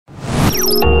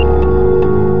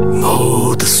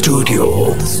Bhoot Studio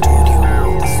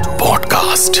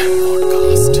Podcast.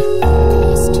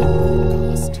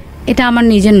 এটা আমার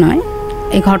নিজের নয়,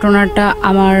 এই ঘটনাটা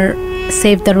আমার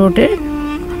সেভ দ্য রোডের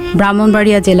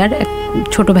ব্রাহ্মণবাড়িয়া জেলার এক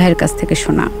ছোট ভাইয়ের কাছ থেকে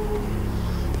শোনা।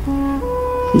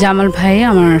 জামাল ভাই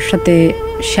আমার সাথে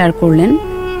শেয়ার করলেন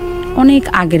অনেক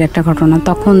আগের একটা ঘটনা।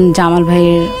 তখন জামাল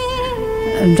ভাইয়ের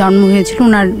জন্ম হয়েছিল,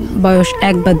 ওনার বয়স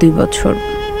 1 বা 2 বছর।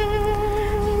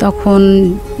 তখন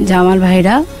জামাল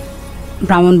ভাইরা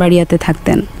ব্রাহ্মণবাড়িয়াতে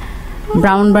থাকতেন।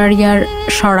 ব্রাহ্মণবাড়িয়ার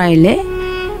সরাইলে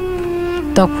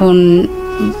তখন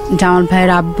জামাল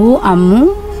ভাইয়ের আব্বু আম্মু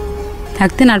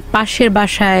থাকতেন, আর পাশের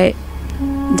বাসায়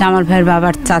জামাল ভাইয়ের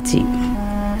বাবার চাচি।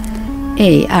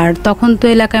 আর তখন তো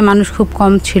এলাকায় মানুষ খুব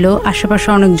কম ছিল, আশেপাশে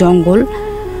অনেক জঙ্গল।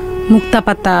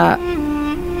 মুক্তাপাতা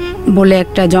বলে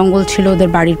একটা জঙ্গল ছিল ওদের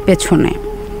বাড়ির পেছনে,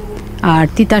 আর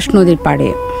তিতাস নদীর পাড়ে।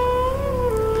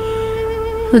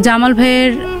 তো জামাল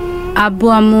ভাইয়ের আব্বু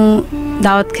আম্মু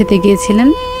দাওয়াত খেতে গিয়েছিলেন,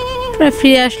 প্রায়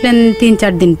ফিরে আসলেন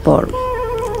 3-4 দিন পর।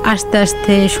 আস্তে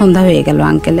আস্তে সন্ধ্যা হয়ে গেল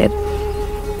আঙ্কেলের।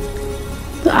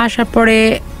 তো আসার পরে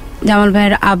জামাল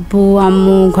ভাইয়ের আব্বু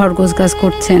আম্মু ঘর গোছগাছ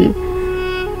করছেন,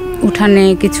 উঠানে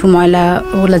কিছু ময়লা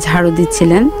ওগুলো ঝাড়ু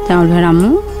দিচ্ছিলেন জামাল ভাইয়ের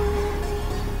আম্মু।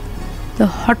 তো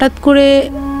হঠাৎ করে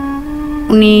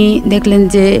উনি দেখলেন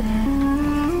যে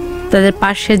তাদের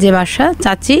পাশে যে বাসা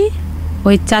চাচি,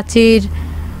 ওই চাচির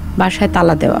বাসায়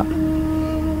তালা দেওয়া।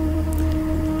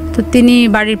 তো তিনি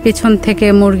বাড়ির পেছন থেকে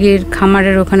মুরগির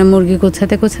খামারের ওখানে মুরগি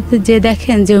গোছাতে গোছাতে যে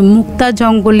দেখেন যে মুক্তা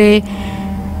জঙ্গলে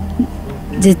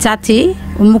যে চাচি,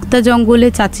 ও মুক্তা জঙ্গলে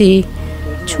চাচি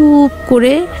চুপ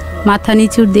করে মাথা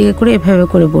নিচুর দিকে করে এভাবে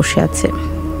করে বসে আছে।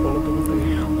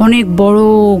 অনেক বড়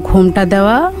ঘোমটা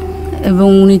দেওয়া, এবং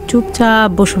উনি চুপচাপ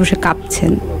বসে বসে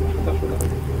কাঁপছেন।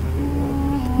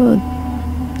 তো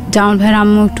জামাল ভাইয়ের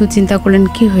আম্মু একটু চিন্তা করলেন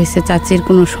কি হয়েছে, চাচির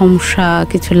কোনো সমস্যা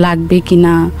কিছু লাগবে কি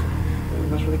না।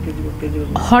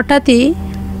 হঠাৎই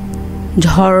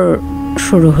ঝড়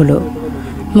শুরু হলো।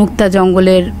 মুক্তা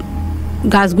জঙ্গলের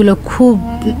গাছগুলো খুব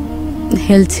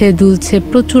হেলছে দুলছে,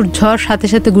 প্রচুর ঝড়, সাথে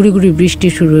সাথে গুড়ি গুড়ি বৃষ্টি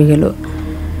শুরু হয়ে গেল।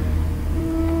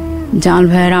 জামাল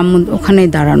ভাইয়ের আম্মু ওখানেই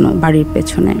দাঁড়ানো বাড়ির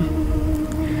পেছনে।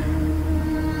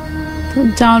 তো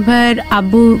জামাল ভাইয়ের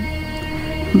আব্বু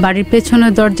বাড়ির পেছনে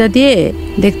দরজা দিয়ে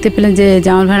দেখতে পেলেন যে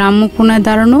জামাল ভাইয়ের আম্মু কোনায়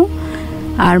দাঁড়ানো,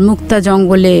 আর মুক্তা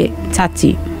জঙ্গলে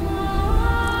চাচি।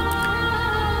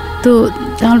 তো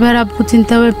জামাল ভাইয়ের আব্বু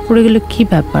চিন্তা পড়ে গেল কি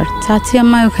ব্যাপার, চাচি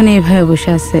আম্মা ওখানে এভাবে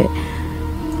বসে আছে,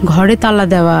 ঘরে তালা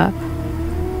দেওয়া।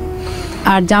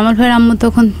 আর জামাল ভাইয়ের আম্মু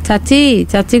তখন চাচি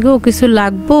চাচি গো কিছু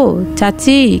লাগবো,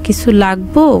 চাচি কিছু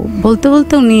লাগবো বলতে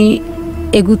বলতে উনি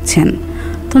এগুচ্ছেন।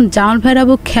 তখন জামাল ভাইয়ের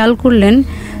আব্বু খেয়াল করলেন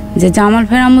যে জামাল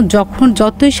ভাইয়ের আম্মু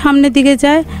যতই সামনের দিকে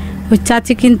যায়, ওই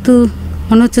চাচি কিন্তু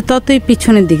মনে হচ্ছে ততই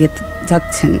পিছনের দিকে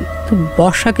যাচ্ছেন। তো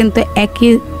বসা কিন্তু একই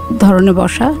ধরনের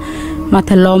বসা,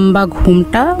 মাথায় লম্বা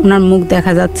ঘুমটা, ওনার মুখ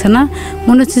দেখা যাচ্ছে না।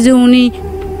 মনে হচ্ছে যে উনি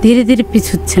ধীরে ধীরে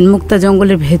পিছুচ্ছেন, মুক্তা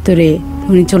জঙ্গলের ভেতরে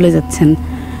উনি চলে যাচ্ছেন।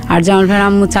 আর জামাল ভাইয়ের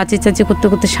আম্মু চাচি চাচি করতে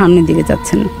করতে সামনের দিকে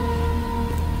যাচ্ছেন।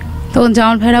 তখন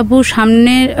জামাল ভাইয়ের আব্বু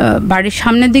বাড়ির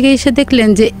সামনের দিকে এসে দেখলেন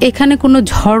যে এখানে কোনো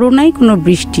ঝড়ও নাই, কোনো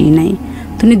বৃষ্টি নাই।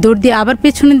 তিনি দৌড় দিয়ে আবার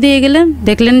পেছনে দিয়ে গেলেন,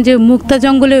 দেখলেন যে মুক্তা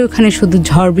জঙ্গলে ওখানে শুধু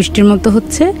ঝড় বৃষ্টির মতো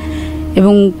হচ্ছে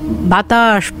এবং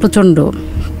বাতাস প্রচণ্ড।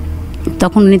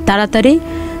 তখন উনি তাড়াতাড়ি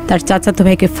তার চাচাতো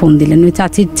ভাইকে ফোন দিলেন, ওই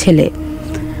চাচির ছেলে।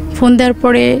 ফোন দেওয়ার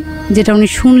পরে যেটা উনি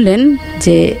শুনলেন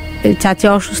যে চাচি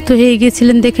অসুস্থ হয়ে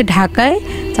গিয়েছিলেন দেখে ঢাকায়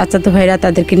চাচাতো ভাইরা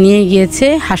তাদেরকে নিয়ে গিয়েছে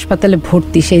হাসপাতালে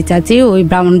ভর্তি, সেই চাচি ওই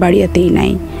ব্রাহ্মণবাড়িয়াতেই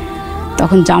নাই।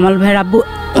 তখন জামাল ভাইয়ের আব্বু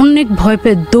অনেক ভয়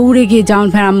পেয়ে দৌড়ে গিয়ে জামাল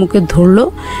ভাইয়ের আম্মুকে ধরলো,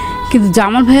 কিন্তু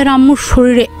জামাল ভাইয়ের আম্মুর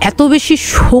শরীরে এত বেশি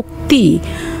শক্তি,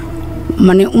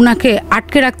 মানে উনাকে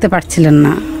আটকে রাখতে পারছিলেন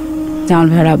না জামাল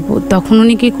ভাইয়ের আব্বু। তখন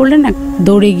উনি কী করলেন,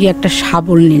 দৌড়ে গিয়ে একটা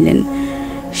শাবল নিলেন।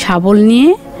 শাবল নিয়ে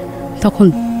তখন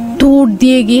দৌড়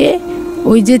দিয়ে গিয়ে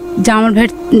ওই যে জামাল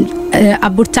ভাইয়ের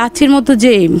আব্বুর চাচির মতো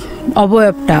যে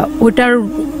অবয়বটা, ওইটার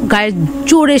গায়ে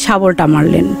জোরে শাবলটা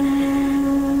মারলেন।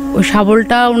 ওই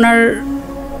শাবলটা ওনার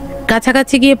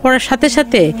কাছাকাছি গিয়ে পড়ার সাথে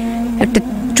সাথে একটা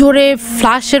জোরে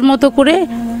ফ্লাশের মতো করে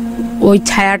ওই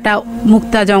ছায়াটা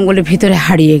মুক্তা জঙ্গলের ভিতরে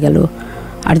হারিয়ে গেল।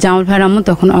 আর জামাল ভাইয়ের আম্মু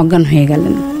তখন অজ্ঞান হয়ে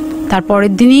গেলেন।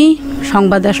 তারপরের দিনই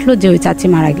সংবাদ আসলো যে ওই চাচি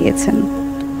মারা গিয়েছেন।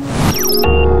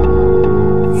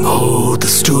 Bhoot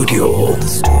Studio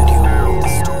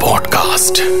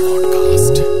Podcast.